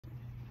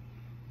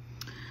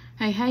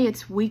Hey,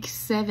 it's week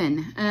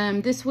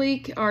 7. This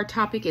week our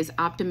topic is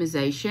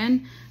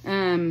optimization.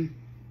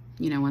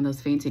 You know, one of those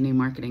fancy new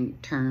marketing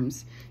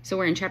terms. So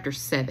we're in chapter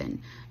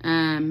 7.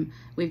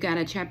 We've got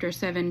a chapter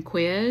 7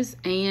 quiz,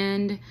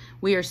 and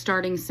we are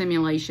starting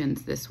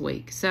simulations this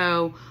week.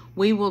 So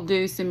we will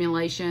do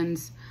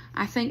simulations,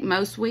 I think,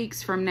 most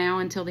weeks from now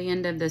until the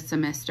end of the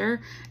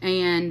semester.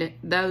 And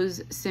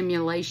those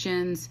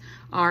simulations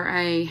are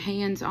a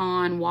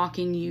hands-on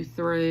walking you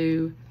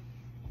through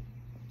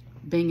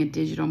being a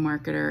digital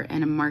marketer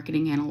and a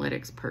marketing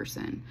analytics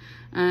person.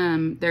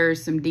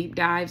 There's some deep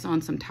dives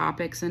on some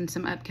topics in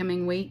some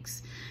upcoming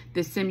weeks.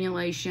 The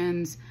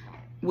simulations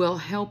will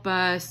help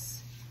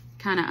us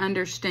kind of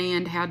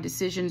understand how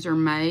decisions are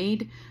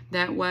made.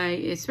 That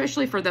way,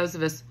 especially for those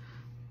of us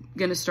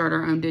going to start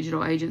our own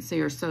digital agency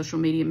or social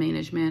media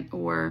management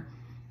or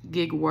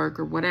gig work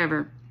or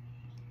whatever.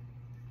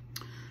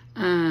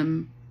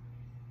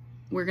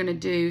 We're going to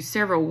do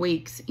several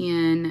weeks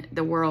in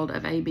the world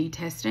of A/B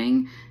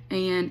testing,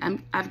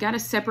 and I've got a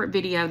separate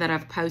video that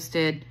I've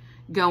posted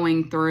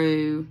going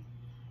through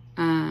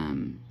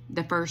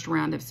the first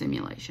round of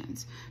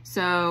simulations.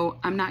 So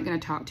I'm not going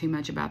to talk too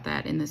much about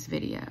that in this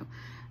video.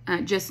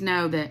 Just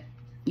know that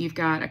you've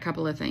got a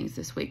couple of things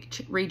this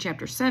week. Read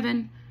chapter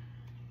 7,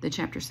 the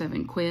chapter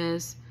 7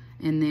 quiz,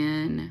 and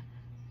then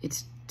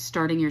it's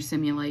starting your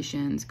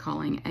simulations,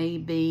 calling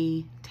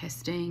A/B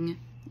testing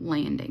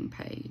landing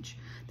page.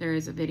 There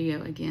is a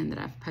video again that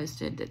I've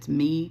posted that's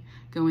me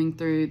going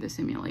through the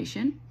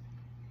simulation.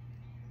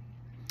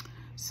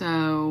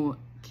 So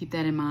keep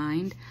that in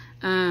mind.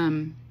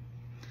 And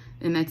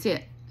that's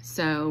it.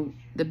 So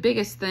the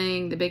biggest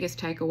thing, the biggest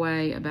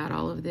takeaway about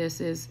all of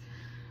this is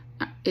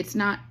it's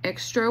not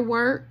extra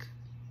work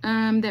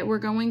that we're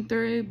going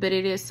through, but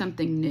it is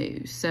something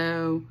new.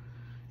 So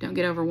don't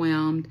get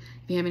overwhelmed.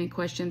 If you have any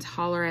questions,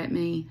 holler at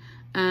me.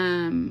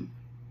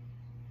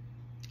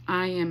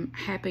 I am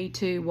happy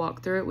to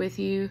walk through it with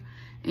you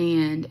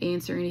and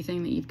answer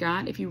anything that you've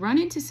got. If you run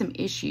into some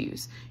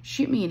issues,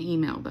 shoot me an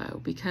email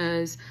though,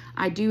 because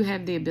I do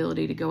have the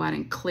ability to go out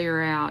and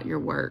clear out your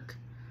work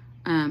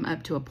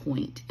up to a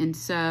point. And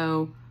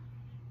so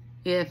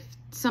if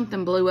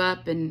something blew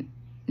up and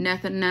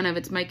none of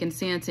it's making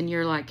sense and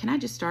you're like, can I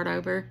just start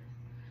over?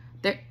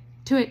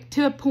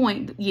 To a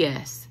point,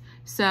 yes.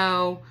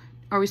 So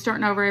are we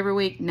starting over every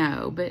week?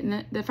 No. But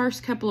in the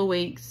first couple of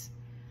weeks,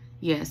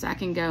 yes, I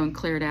can go and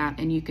clear it out,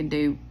 and you can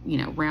do, you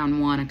know, round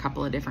 1 a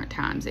couple of different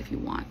times if you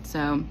want.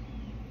 So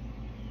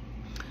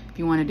if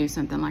you want to do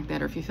something like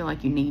that, or if you feel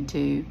like you need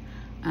to,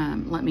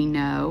 let me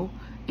know,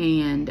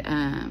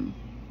 and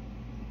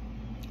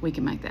we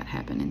can make that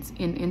happen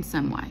in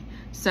some way.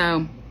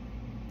 So,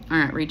 all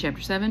right, read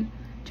chapter 7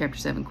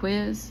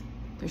 quiz.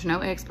 There's no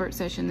expert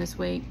session this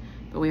week,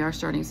 but we are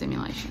starting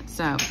simulation.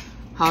 So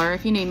holler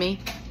if you need me.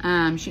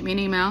 Shoot me an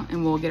email,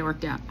 and we'll get it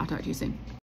worked out. I'll talk to you soon.